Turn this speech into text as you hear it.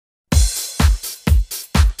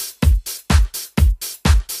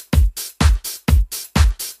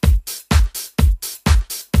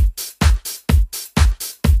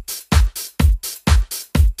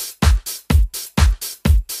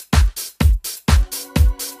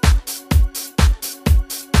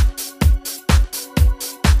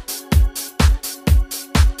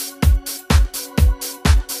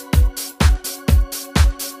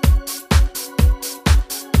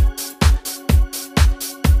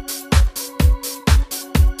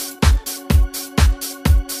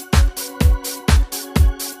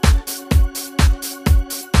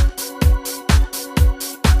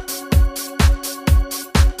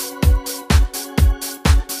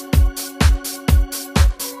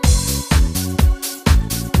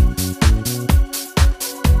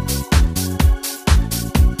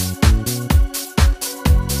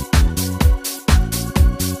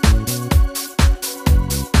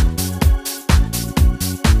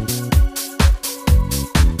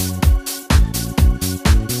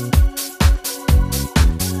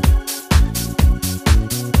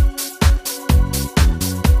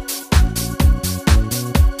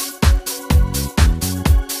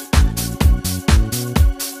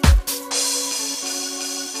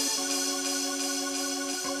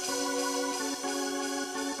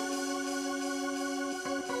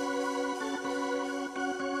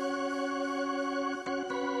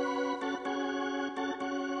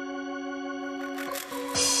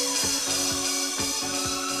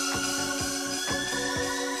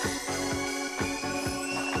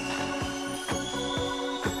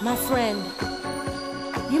My friend,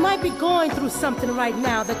 you might be going through something right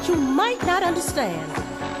now that you might not understand.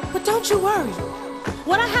 But don't you worry.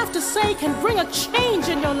 What I have to say can bring a change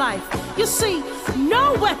in your life. You see,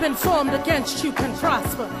 no weapon formed against you can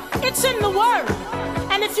prosper. It's in the Word.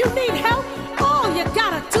 And if you need help, all you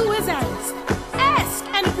gotta do is ask. Ask,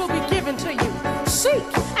 and it will be given to you. Seek,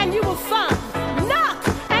 and you will find. Knock,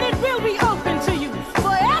 and it will be open to you.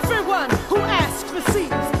 For everyone who asks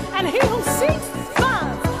receives, and he who seeks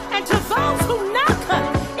finds. And to those who knock,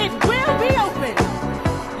 it will be open.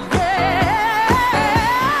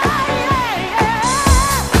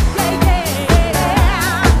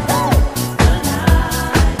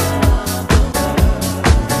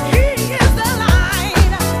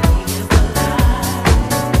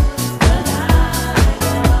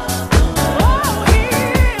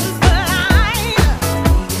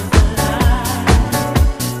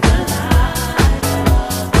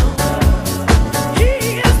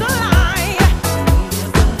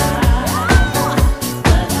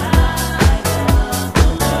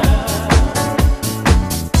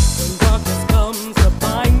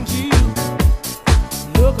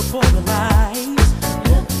 For the light,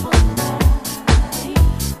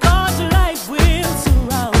 God's light will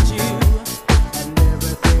surround you, and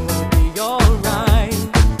everything will be alright.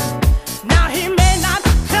 Now He may not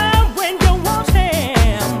come when you want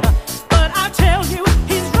Him, but I tell you,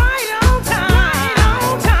 He's right on time. Right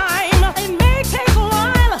on time. It may take a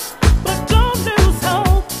while, but don't lose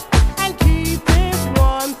hope, and keep this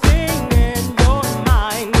one thing in your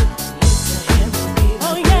mind.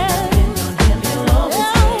 Oh yeah.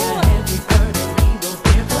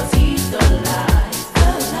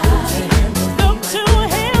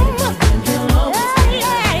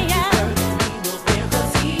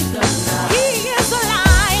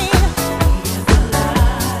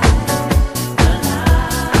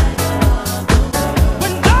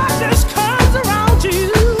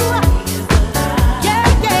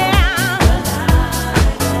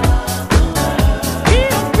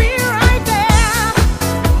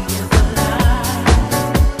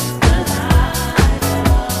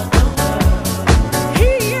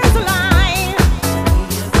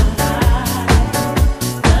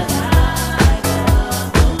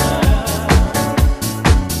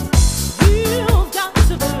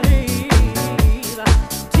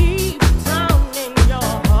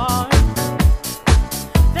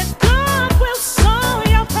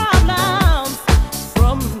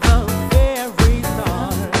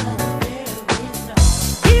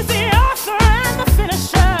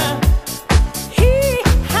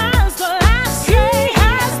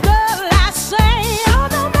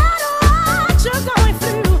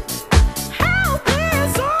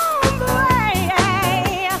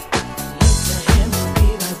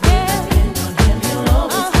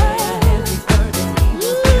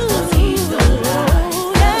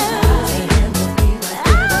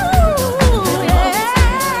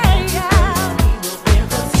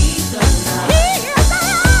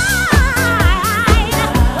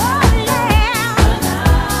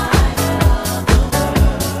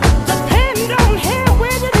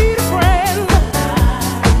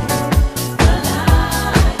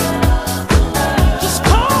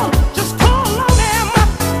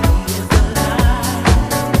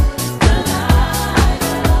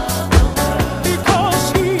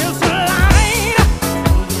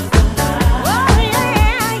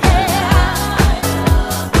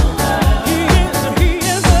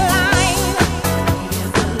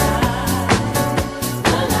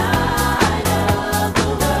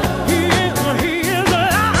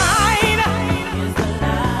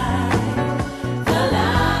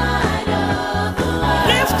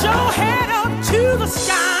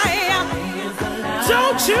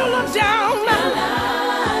 Don't you look down. The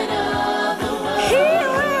light of the world. He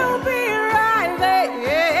will be right there.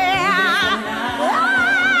 Oh,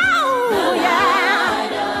 yeah. The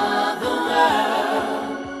light of the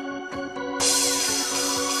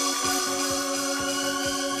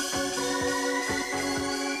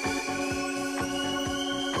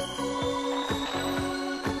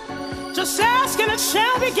world. Just ask and it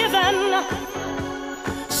shall be given.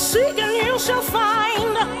 Seek and you shall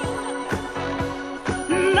find.